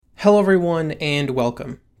Hello everyone and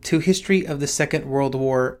welcome to History of the Second World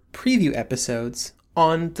War preview episodes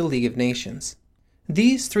on the League of Nations.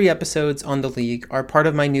 These 3 episodes on the League are part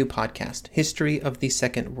of my new podcast, History of the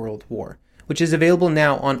Second World War, which is available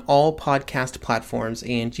now on all podcast platforms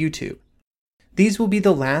and YouTube. These will be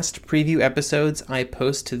the last preview episodes I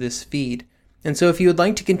post to this feed, and so if you would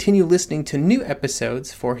like to continue listening to new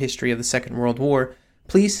episodes for History of the Second World War,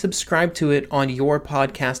 please subscribe to it on your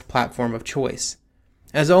podcast platform of choice.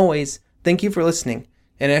 As always, thank you for listening,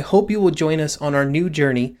 and I hope you will join us on our new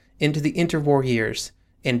journey into the interwar years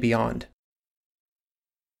and beyond.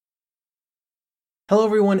 Hello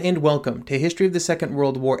everyone and welcome to History of the Second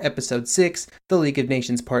World War Episode 6, The League of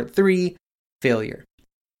Nations Part 3, Failure.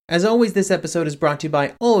 As always, this episode is brought to you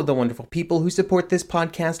by all of the wonderful people who support this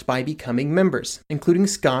podcast by becoming members, including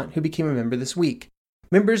Scott, who became a member this week.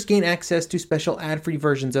 Members gain access to special ad-free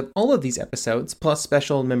versions of all of these episodes, plus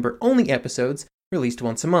special member-only episodes released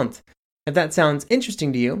once a month. If that sounds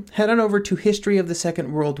interesting to you, head on over to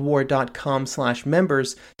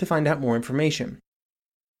historyofthesecondworldwar.com/members to find out more information.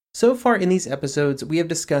 So far in these episodes, we have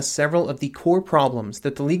discussed several of the core problems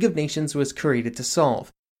that the League of Nations was created to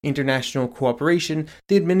solve: international cooperation,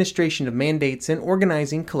 the administration of mandates, and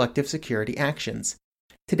organizing collective security actions.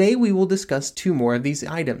 Today we will discuss 2 more of these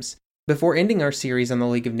items, before ending our series on the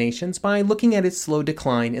League of Nations by looking at its slow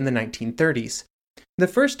decline in the 1930s. The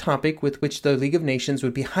first topic with which the League of Nations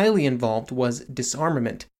would be highly involved was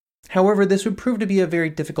disarmament. However, this would prove to be a very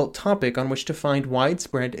difficult topic on which to find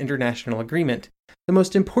widespread international agreement. The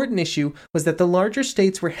most important issue was that the larger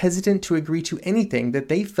states were hesitant to agree to anything that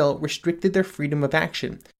they felt restricted their freedom of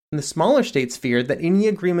action, and the smaller states feared that any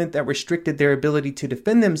agreement that restricted their ability to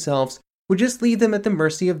defend themselves would just leave them at the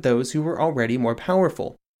mercy of those who were already more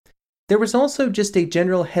powerful. There was also just a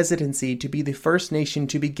general hesitancy to be the first nation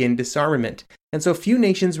to begin disarmament, and so few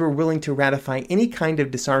nations were willing to ratify any kind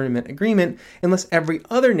of disarmament agreement unless every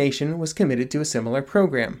other nation was committed to a similar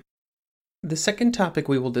program. The second topic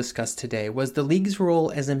we will discuss today was the League's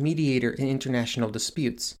role as a mediator in international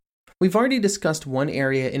disputes. We've already discussed one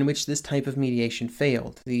area in which this type of mediation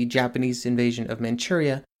failed, the Japanese invasion of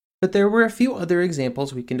Manchuria, but there were a few other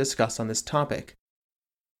examples we can discuss on this topic.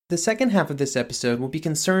 The second half of this episode will be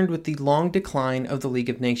concerned with the long decline of the League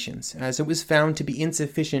of Nations, as it was found to be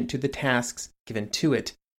insufficient to the tasks given to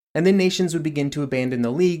it, and then nations would begin to abandon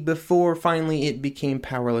the League before finally it became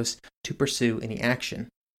powerless to pursue any action.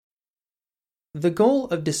 The goal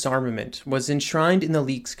of disarmament was enshrined in the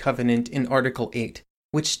League's covenant in Article 8,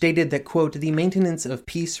 which stated that, quote, "The maintenance of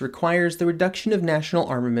peace requires the reduction of national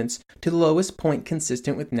armaments to the lowest point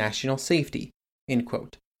consistent with national safety," end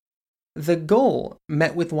quote. The goal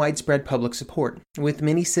met with widespread public support, with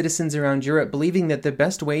many citizens around Europe believing that the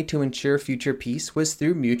best way to ensure future peace was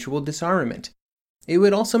through mutual disarmament. It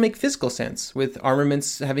would also make fiscal sense, with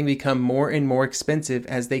armaments having become more and more expensive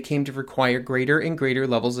as they came to require greater and greater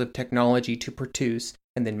levels of technology to produce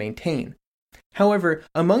and then maintain. However,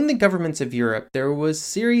 among the governments of Europe, there was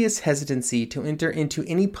serious hesitancy to enter into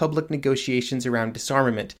any public negotiations around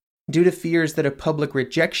disarmament, due to fears that a public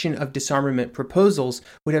rejection of disarmament proposals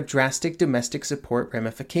would have drastic domestic support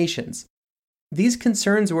ramifications. These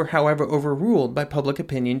concerns were, however, overruled by public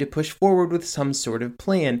opinion to push forward with some sort of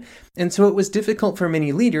plan, and so it was difficult for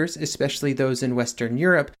many leaders, especially those in Western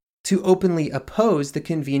Europe, to openly oppose the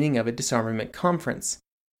convening of a disarmament conference.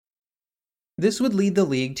 This would lead the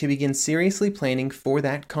League to begin seriously planning for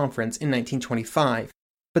that conference in 1925,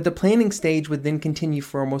 but the planning stage would then continue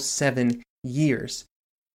for almost 7 years.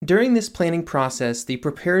 During this planning process, the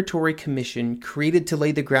Preparatory Commission, created to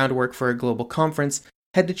lay the groundwork for a global conference,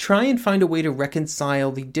 had to try and find a way to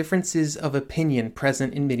reconcile the differences of opinion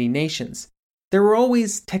present in many nations. There were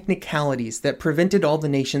always technicalities that prevented all the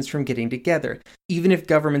nations from getting together, even if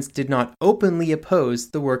governments did not openly oppose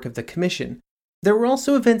the work of the Commission. There were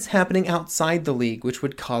also events happening outside the League which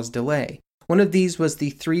would cause delay. One of these was the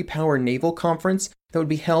 3-Power Naval Conference that would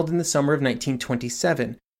be held in the summer of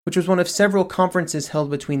 1927. Which was one of several conferences held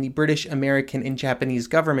between the British, American, and Japanese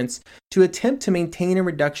governments to attempt to maintain a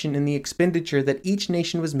reduction in the expenditure that each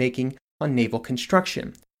nation was making on naval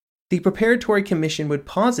construction. The Preparatory Commission would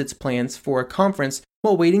pause its plans for a conference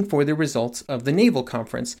while waiting for the results of the Naval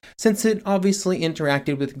Conference, since it obviously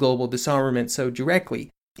interacted with global disarmament so directly,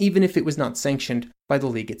 even if it was not sanctioned by the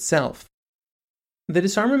League itself. The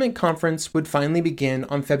Disarmament Conference would finally begin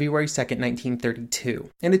on February 2, 1932,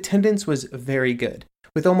 and attendance was very good,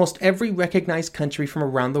 with almost every recognized country from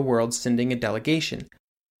around the world sending a delegation.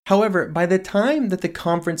 However, by the time that the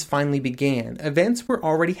conference finally began, events were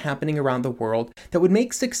already happening around the world that would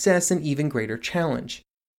make success an even greater challenge.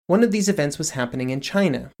 One of these events was happening in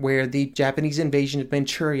China, where the Japanese invasion of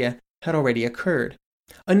Manchuria had already occurred.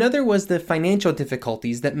 Another was the financial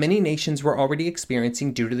difficulties that many nations were already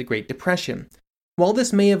experiencing due to the Great Depression. While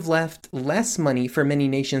this may have left less money for many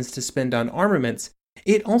nations to spend on armaments,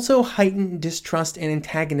 it also heightened distrust and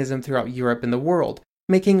antagonism throughout Europe and the world,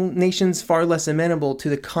 making nations far less amenable to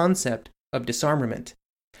the concept of disarmament.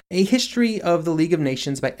 A History of the League of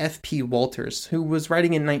Nations by F.P. Walters, who was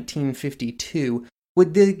writing in 1952,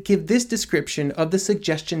 would give this description of the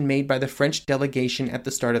suggestion made by the French delegation at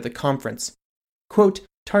the start of the conference. Quote,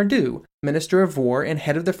 Tardieu, Minister of War and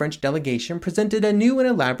head of the French delegation, presented a new and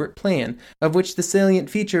elaborate plan, of which the salient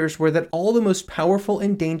features were that all the most powerful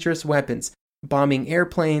and dangerous weapons, bombing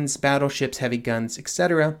airplanes, battleships, heavy guns,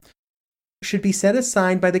 etc., should be set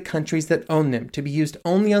aside by the countries that own them to be used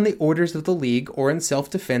only on the orders of the League or in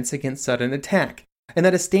self-defense against sudden attack, and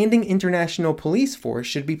that a standing international police force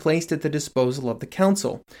should be placed at the disposal of the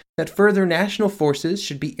Council, that further national forces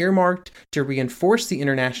should be earmarked to reinforce the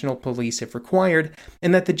international police if required,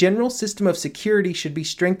 and that the general system of security should be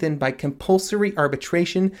strengthened by compulsory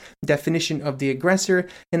arbitration, definition of the aggressor,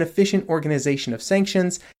 and efficient organization of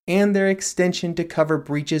sanctions, and their extension to cover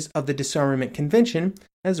breaches of the Disarmament Convention,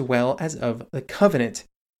 as well as of the Covenant.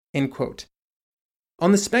 End quote.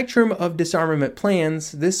 On the spectrum of disarmament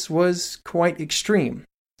plans, this was quite extreme,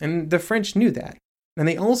 and the French knew that, and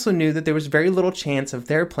they also knew that there was very little chance of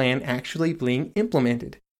their plan actually being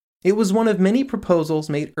implemented. It was one of many proposals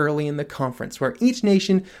made early in the conference, where each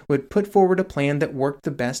nation would put forward a plan that worked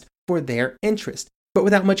the best for their interest, but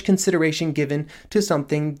without much consideration given to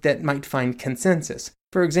something that might find consensus.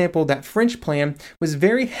 For example, that French plan was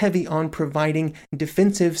very heavy on providing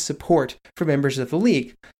defensive support for members of the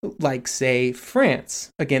League, like, say,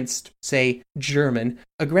 France against, say, German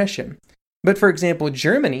aggression. But for example,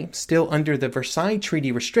 Germany, still under the Versailles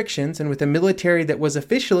Treaty restrictions and with a military that was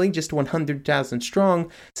officially just 100,000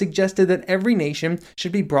 strong, suggested that every nation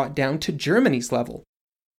should be brought down to Germany's level.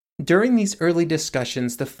 During these early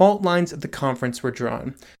discussions, the fault lines of the conference were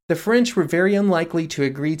drawn. The French were very unlikely to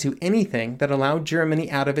agree to anything that allowed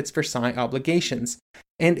Germany out of its Versailles obligations,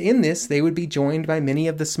 and in this they would be joined by many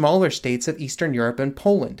of the smaller states of Eastern Europe and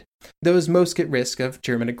Poland, those most at risk of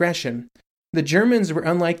German aggression. The Germans were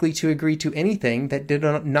unlikely to agree to anything that did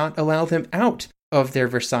not allow them out of their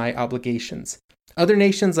Versailles obligations. Other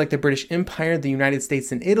nations like the British Empire, the United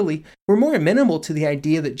States, and Italy were more amenable to the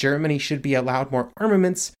idea that Germany should be allowed more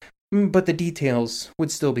armaments, but the details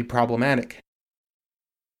would still be problematic.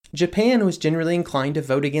 Japan was generally inclined to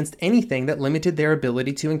vote against anything that limited their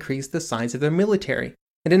ability to increase the size of their military,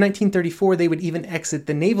 and in 1934 they would even exit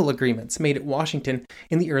the naval agreements made at Washington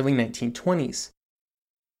in the early 1920s.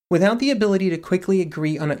 Without the ability to quickly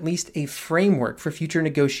agree on at least a framework for future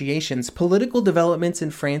negotiations, political developments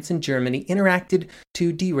in France and Germany interacted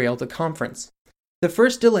to derail the conference. The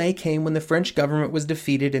first delay came when the French government was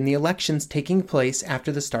defeated in the elections taking place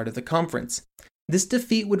after the start of the conference. This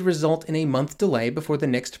defeat would result in a month delay before the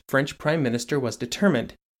next French prime minister was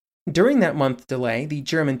determined. During that month delay, the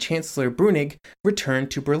German Chancellor Brüning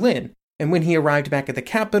returned to Berlin, and when he arrived back at the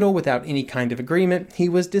capital without any kind of agreement, he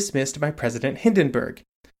was dismissed by President Hindenburg.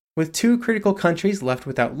 With two critical countries left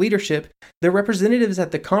without leadership, the representatives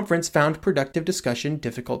at the conference found productive discussion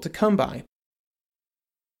difficult to come by.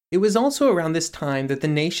 It was also around this time that the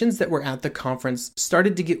nations that were at the conference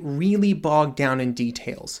started to get really bogged down in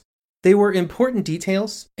details. They were important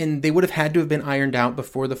details, and they would have had to have been ironed out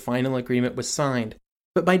before the final agreement was signed.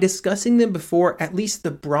 But by discussing them before at least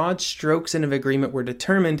the broad strokes of agreement were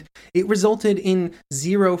determined, it resulted in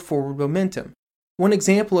zero forward momentum. One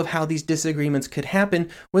example of how these disagreements could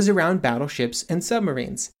happen was around battleships and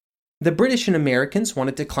submarines. The British and Americans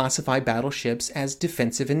wanted to classify battleships as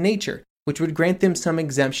defensive in nature, which would grant them some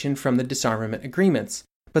exemption from the disarmament agreements.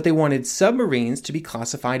 But they wanted submarines to be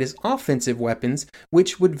classified as offensive weapons,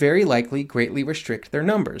 which would very likely greatly restrict their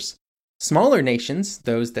numbers. Smaller nations,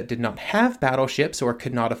 those that did not have battleships or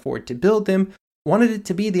could not afford to build them, wanted it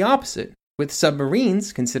to be the opposite, with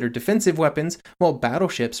submarines considered defensive weapons while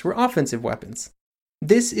battleships were offensive weapons.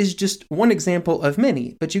 This is just one example of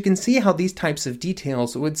many, but you can see how these types of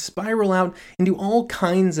details would spiral out into all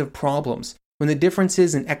kinds of problems when the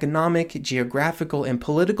differences in economic, geographical, and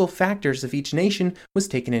political factors of each nation was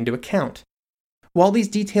taken into account. While these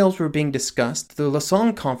details were being discussed, the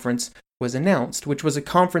Lausanne Conference was announced, which was a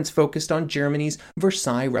conference focused on Germany's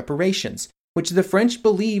Versailles reparations, which the French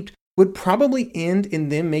believed would probably end in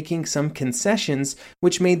them making some concessions,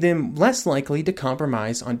 which made them less likely to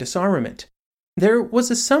compromise on disarmament. There was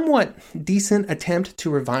a somewhat decent attempt to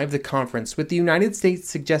revive the conference, with the United States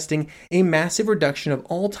suggesting a massive reduction of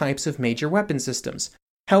all types of major weapon systems.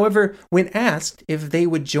 However, when asked if they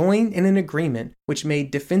would join in an agreement which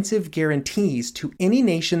made defensive guarantees to any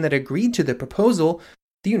nation that agreed to the proposal,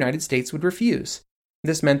 the United States would refuse.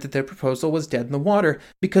 This meant that the proposal was dead in the water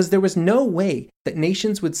because there was no way that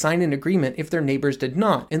nations would sign an agreement if their neighbors did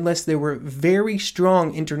not, unless there were very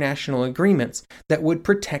strong international agreements that would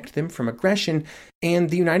protect them from aggression, and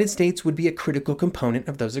the United States would be a critical component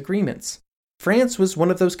of those agreements. France was one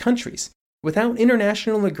of those countries. Without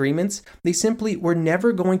international agreements, they simply were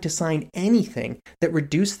never going to sign anything that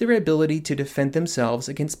reduced their ability to defend themselves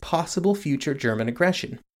against possible future German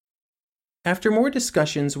aggression. After more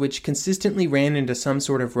discussions which consistently ran into some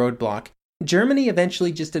sort of roadblock, Germany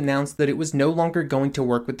eventually just announced that it was no longer going to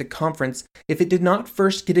work with the conference if it did not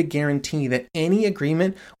first get a guarantee that any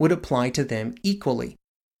agreement would apply to them equally.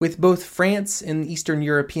 With both France and Eastern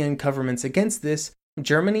European governments against this,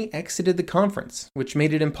 Germany exited the conference, which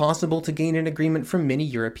made it impossible to gain an agreement from many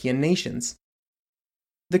European nations.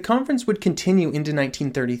 The conference would continue into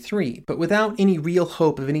 1933, but without any real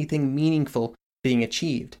hope of anything meaningful being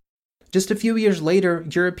achieved. Just a few years later,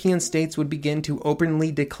 European states would begin to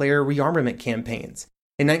openly declare rearmament campaigns.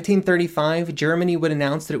 In 1935, Germany would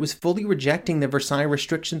announce that it was fully rejecting the Versailles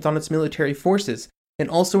restrictions on its military forces, and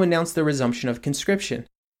also announced the resumption of conscription.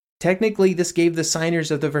 Technically, this gave the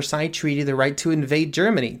signers of the Versailles Treaty the right to invade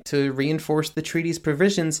Germany to reinforce the treaty's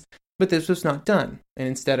provisions, but this was not done, and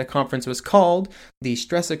instead a conference was called, the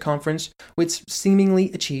Stresa Conference, which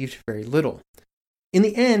seemingly achieved very little. In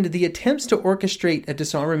the end, the attempts to orchestrate a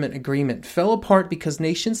disarmament agreement fell apart because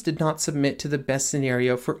nations did not submit to the best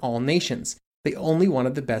scenario for all nations. They only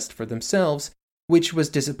wanted the best for themselves, which was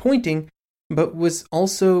disappointing, but was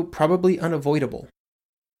also probably unavoidable.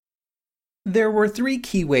 There were three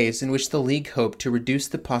key ways in which the League hoped to reduce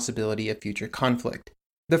the possibility of future conflict.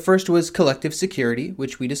 The first was collective security,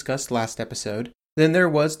 which we discussed last episode. Then there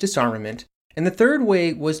was disarmament. And the third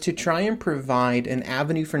way was to try and provide an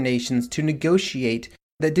avenue for nations to negotiate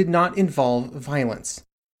that did not involve violence.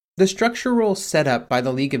 The structural setup by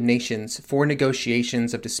the League of Nations for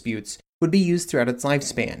negotiations of disputes would be used throughout its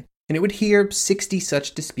lifespan, and it would hear 60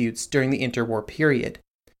 such disputes during the interwar period.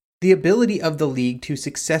 The ability of the League to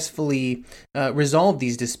successfully resolve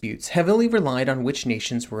these disputes heavily relied on which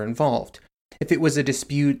nations were involved. If it was a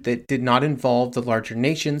dispute that did not involve the larger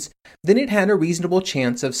nations, then it had a reasonable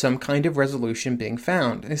chance of some kind of resolution being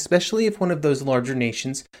found, especially if one of those larger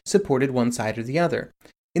nations supported one side or the other.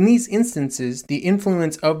 In these instances, the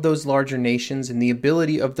influence of those larger nations and the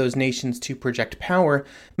ability of those nations to project power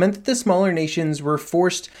meant that the smaller nations were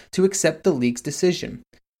forced to accept the League's decision.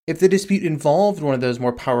 If the dispute involved one of those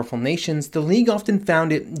more powerful nations, the League often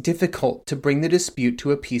found it difficult to bring the dispute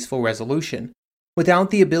to a peaceful resolution. Without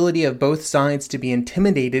the ability of both sides to be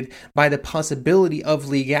intimidated by the possibility of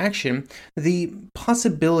League action, the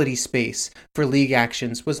possibility space for League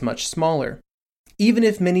actions was much smaller. Even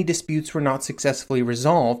if many disputes were not successfully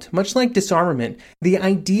resolved, much like disarmament, the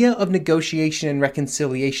idea of negotiation and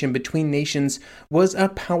reconciliation between nations was a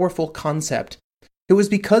powerful concept. It was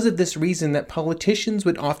because of this reason that politicians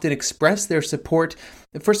would often express their support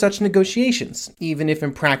for such negotiations, even if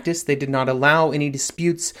in practice they did not allow any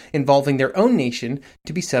disputes involving their own nation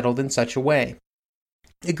to be settled in such a way.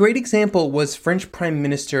 A great example was French Prime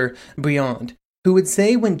Minister Briand, who would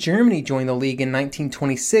say when Germany joined the League in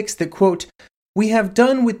 1926 that, quote, "We have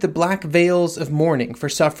done with the black veils of mourning for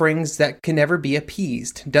sufferings that can never be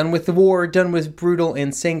appeased, done with the war, done with brutal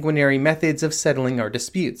and sanguinary methods of settling our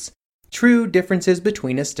disputes. True, differences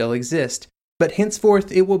between us still exist, but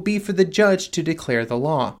henceforth it will be for the judge to declare the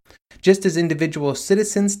law. Just as individual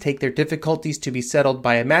citizens take their difficulties to be settled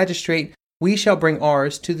by a magistrate, we shall bring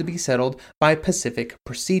ours to be settled by pacific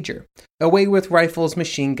procedure. Away with rifles,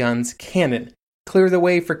 machine guns, cannon. Clear the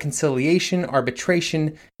way for conciliation,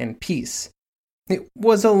 arbitration, and peace." It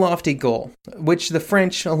was a lofty goal, which the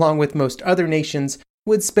French, along with most other nations,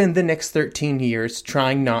 would spend the next 13 years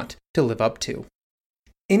trying not to live up to.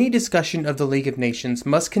 Any discussion of the League of Nations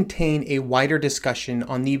must contain a wider discussion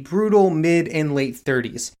on the brutal mid and late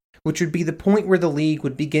 30s, which would be the point where the League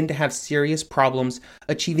would begin to have serious problems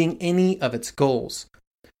achieving any of its goals.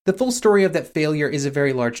 The full story of that failure is a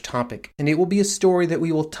very large topic, and it will be a story that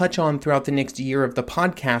we will touch on throughout the next year of the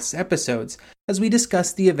podcast's episodes as we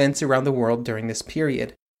discuss the events around the world during this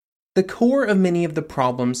period. The core of many of the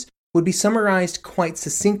problems would be summarized quite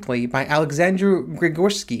succinctly by Alexander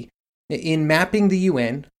Grigorsky in Mapping the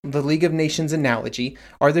UN, the League of Nations analogy,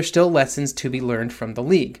 Are There Still Lessons to Be Learned from the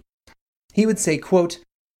League? He would say, quote,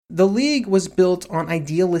 "The League was built on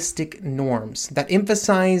idealistic norms that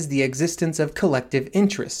emphasize the existence of collective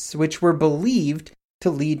interests, which were believed to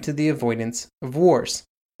lead to the avoidance of wars."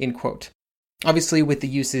 End quote. Obviously, with the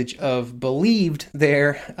usage of believed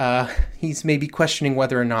there, he's maybe questioning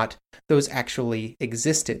whether or not those actually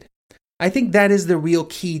existed. I think that is the real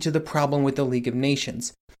key to the problem with the League of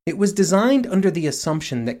Nations. It was designed under the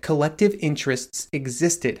assumption that collective interests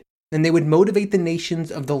existed, and they would motivate the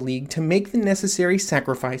nations of the League to make the necessary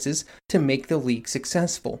sacrifices to make the League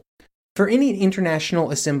successful. For any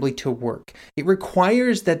international assembly to work, it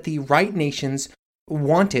requires that the right nations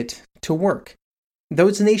want it to work.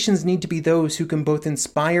 Those nations need to be those who can both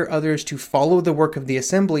inspire others to follow the work of the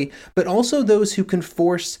assembly, but also those who can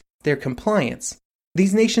force their compliance.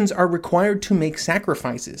 These nations are required to make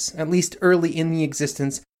sacrifices, at least early in the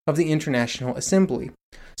existence of the International Assembly.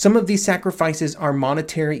 Some of these sacrifices are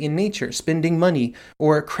monetary in nature, spending money,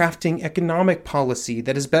 or crafting economic policy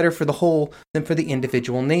that is better for the whole than for the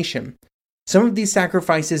individual nation. Some of these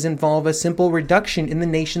sacrifices involve a simple reduction in the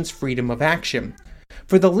nation's freedom of action.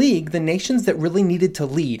 For the League, the nations that really needed to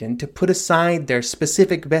lead and to put aside their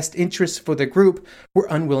specific best interests for the group were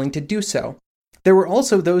unwilling to do so. There were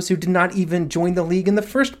also those who did not even join the League in the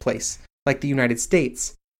first place, like the United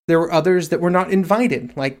States. There were others that were not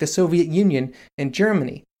invited, like the Soviet Union and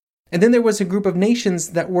Germany. And then there was a group of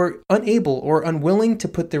nations that were unable or unwilling to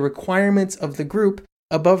put the requirements of the group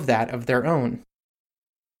above that of their own.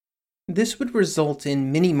 This would result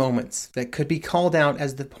in many moments that could be called out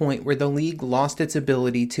as the point where the League lost its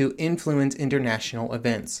ability to influence international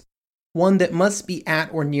events. One that must be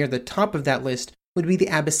at or near the top of that list would be the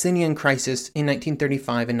Abyssinian Crisis in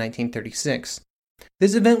 1935 and 1936.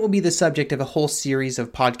 This event will be the subject of a whole series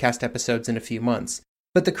of podcast episodes in a few months,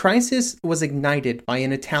 but the crisis was ignited by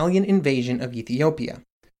an Italian invasion of Ethiopia.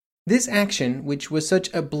 This action, which was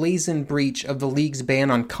such a brazen breach of the League's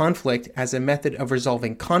ban on conflict as a method of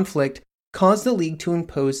resolving conflict, caused the League to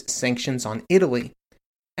impose sanctions on Italy.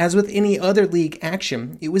 As with any other League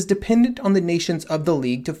action, it was dependent on the nations of the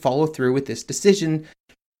League to follow through with this decision,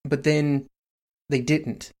 but then they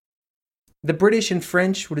didn't. The British and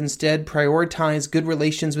French would instead prioritize good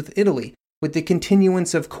relations with Italy, with the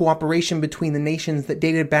continuance of cooperation between the nations that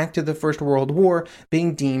dated back to the First World War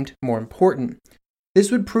being deemed more important.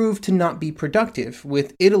 This would prove to not be productive,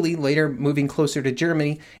 with Italy later moving closer to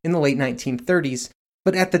Germany in the late 1930s.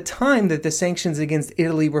 But at the time that the sanctions against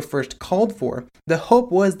Italy were first called for, the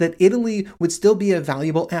hope was that Italy would still be a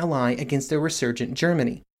valuable ally against a resurgent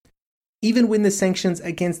Germany. Even when the sanctions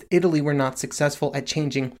against Italy were not successful at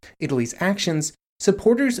changing Italy's actions,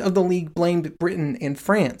 supporters of the League blamed Britain and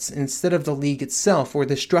France instead of the League itself or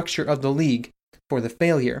the structure of the League for the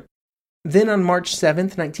failure. Then on March 7,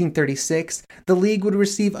 1936, the League would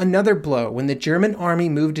receive another blow when the German army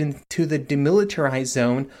moved into the demilitarized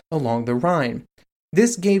zone along the Rhine.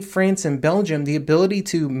 This gave France and Belgium the ability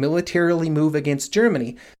to militarily move against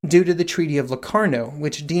Germany due to the Treaty of Locarno,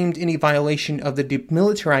 which deemed any violation of the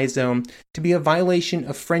demilitarized zone to be a violation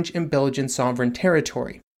of French and Belgian sovereign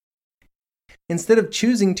territory. Instead of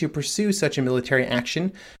choosing to pursue such a military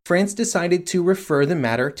action, France decided to refer the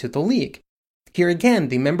matter to the League. Here again,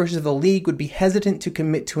 the members of the League would be hesitant to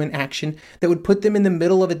commit to an action that would put them in the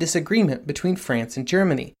middle of a disagreement between France and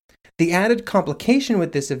Germany. The added complication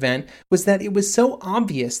with this event was that it was so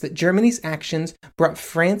obvious that Germany's actions brought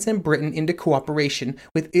France and Britain into cooperation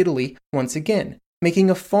with Italy once again, making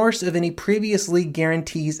a farce of any previous League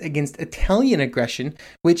guarantees against Italian aggression,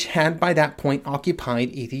 which had by that point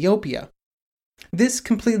occupied Ethiopia. This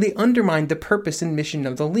completely undermined the purpose and mission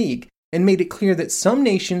of the League, and made it clear that some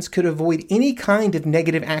nations could avoid any kind of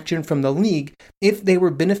negative action from the League if they were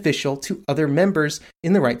beneficial to other members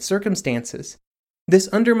in the right circumstances. This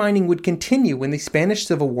undermining would continue when the Spanish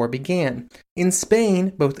Civil War began. In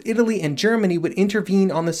Spain, both Italy and Germany would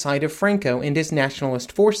intervene on the side of Franco and his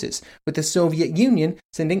nationalist forces, with the Soviet Union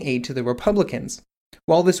sending aid to the Republicans.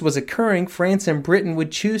 While this was occurring, France and Britain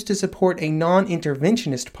would choose to support a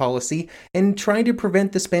non-interventionist policy and try to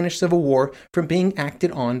prevent the Spanish Civil War from being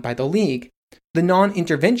acted on by the League. The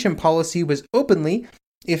non-intervention policy was openly,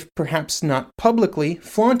 if perhaps not publicly,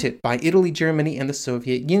 flaunted by Italy, Germany, and the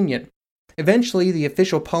Soviet Union. Eventually, the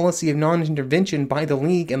official policy of non-intervention by the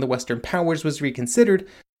League and the Western powers was reconsidered,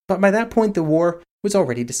 but by that point the war was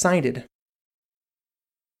already decided.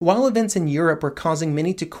 While events in Europe were causing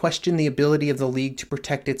many to question the ability of the League to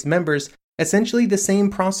protect its members, essentially the same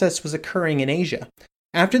process was occurring in Asia.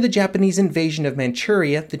 After the Japanese invasion of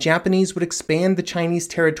Manchuria, the Japanese would expand the Chinese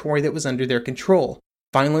territory that was under their control.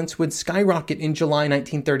 Violence would skyrocket in July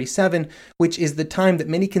 1937, which is the time that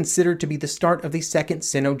many consider to be the start of the Second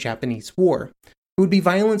Sino-Japanese War. It would be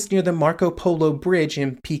violence near the Marco Polo Bridge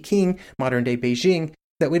in Peking, modern-day Beijing,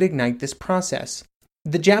 that would ignite this process.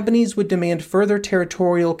 The Japanese would demand further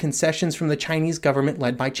territorial concessions from the Chinese government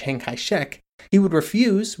led by Chiang Kai-shek. He would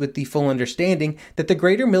refuse, with the full understanding that the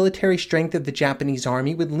greater military strength of the Japanese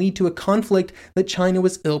army would lead to a conflict that China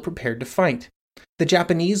was ill-prepared to fight. the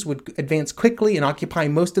Japanese would advance quickly and occupy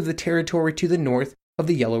most of the territory to the north of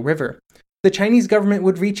the Yellow River. The Chinese government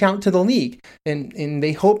would reach out to the League, and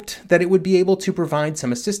they hoped that it would be able to provide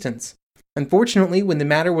some assistance. Unfortunately, when the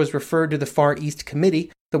matter was referred to the Far East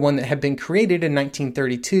Committee, the one that had been created in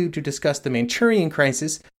 1932 to discuss the Manchurian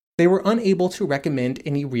crisis, they were unable to recommend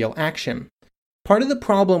any real action. Part of the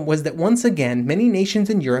problem was that once again, many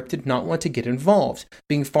nations in Europe did not want to get involved,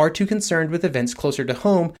 being far too concerned with events closer to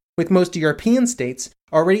home, with most European states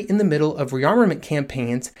already in the middle of rearmament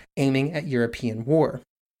campaigns aiming at European war.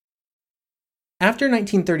 After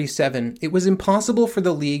 1937, it was impossible for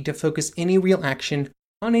the League to focus any real action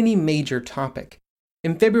on any major topic.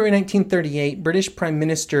 In February 1938, British Prime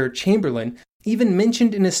Minister Chamberlain even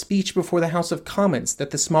mentioned in a speech before the House of Commons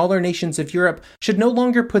that the smaller nations of Europe should no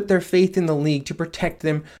longer put their faith in the League to protect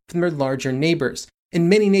them from their larger neighbors, and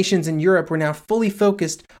many nations in Europe were now fully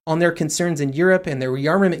focused on their concerns in Europe and their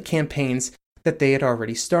rearmament campaigns that they had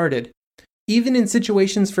already started. Even in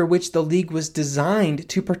situations for which the League was designed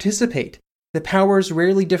to participate, the powers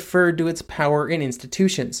rarely deferred to its power and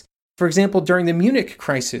institutions. For example, during the Munich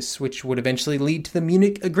crisis, which would eventually lead to the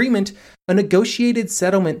Munich Agreement, a negotiated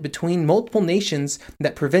settlement between multiple nations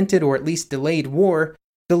that prevented or at least delayed war,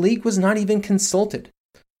 the League was not even consulted.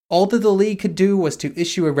 All that the League could do was to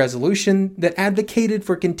issue a resolution that advocated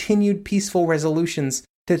for continued peaceful resolutions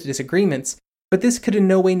to disagreements, but this could in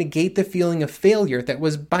no way negate the feeling of failure that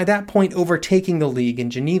was by that point overtaking the League in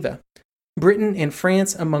Geneva. Britain and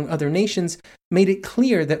France, among other nations, made it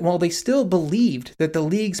clear that while they still believed that the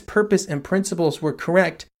League's purpose and principles were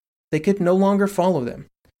correct, they could no longer follow them.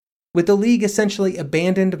 With the League essentially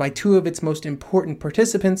abandoned by two of its most important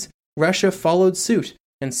participants, Russia followed suit,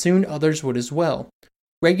 and soon others would as well.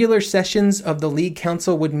 Regular sessions of the League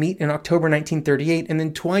Council would meet in October 1938 and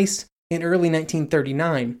then twice in early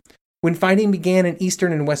 1939. When fighting began in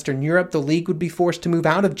Eastern and Western Europe, the League would be forced to move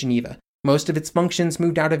out of Geneva. Most of its functions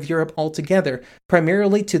moved out of Europe altogether,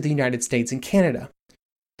 primarily to the United States and Canada.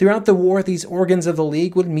 Throughout the war, these organs of the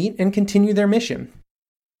League would meet and continue their mission.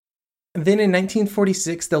 Then in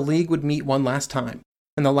 1946, the League would meet one last time,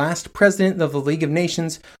 and the last president of the League of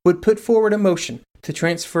Nations would put forward a motion to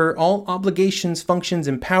transfer all obligations, functions,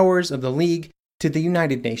 and powers of the League to the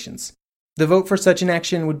United Nations. The vote for such an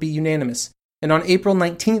action would be unanimous, and on April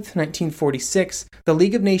 19, 1946, the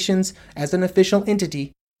League of Nations, as an official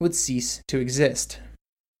entity, would cease to exist.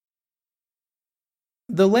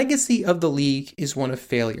 The legacy of the League is one of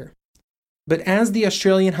failure. But as the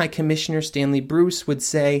Australian High Commissioner Stanley Bruce would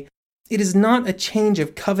say, it is not a change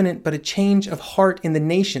of covenant but a change of heart in the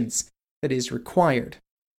nations that is required.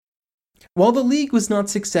 While the League was not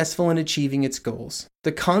successful in achieving its goals,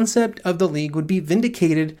 the concept of the League would be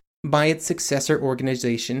vindicated by its successor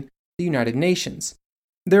organization, the United Nations.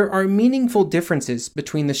 There are meaningful differences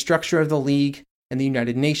between the structure of the League and the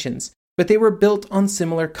United Nations, but they were built on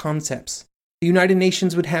similar concepts. The United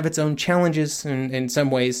Nations would have its own challenges and, in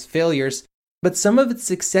some ways, failures, but some of its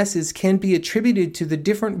successes can be attributed to the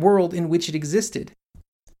different world in which it existed.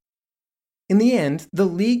 In the end, the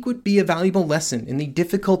League would be a valuable lesson in the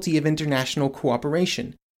difficulty of international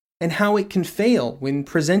cooperation, and how it can fail when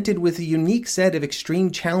presented with a unique set of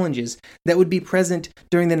extreme challenges that would be present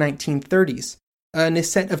during the 1930s, a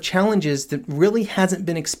set of challenges that really hasn't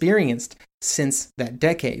been experienced since that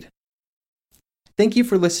decade. Thank you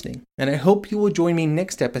for listening, and I hope you will join me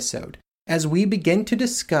next episode as we begin to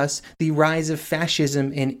discuss the rise of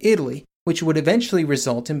fascism in Italy, which would eventually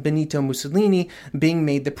result in Benito Mussolini being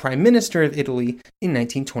made the Prime Minister of Italy in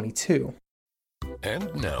 1922.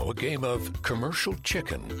 And now a game of Commercial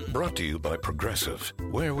Chicken, brought to you by Progressive,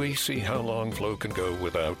 where we see how long Flo can go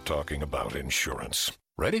without talking about insurance.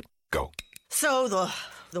 Ready? Go. So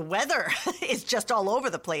the weather is just all over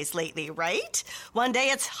the place lately, right? One day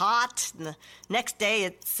it's hot, and the next day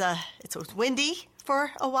it's windy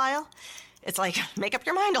for a while. It's like, make up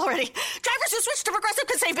your mind already. Drivers who switch to Progressive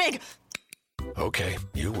can save big. Okay,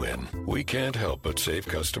 you win. We can't help but save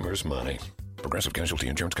customers money. Progressive Casualty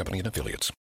Insurance Company and Affiliates.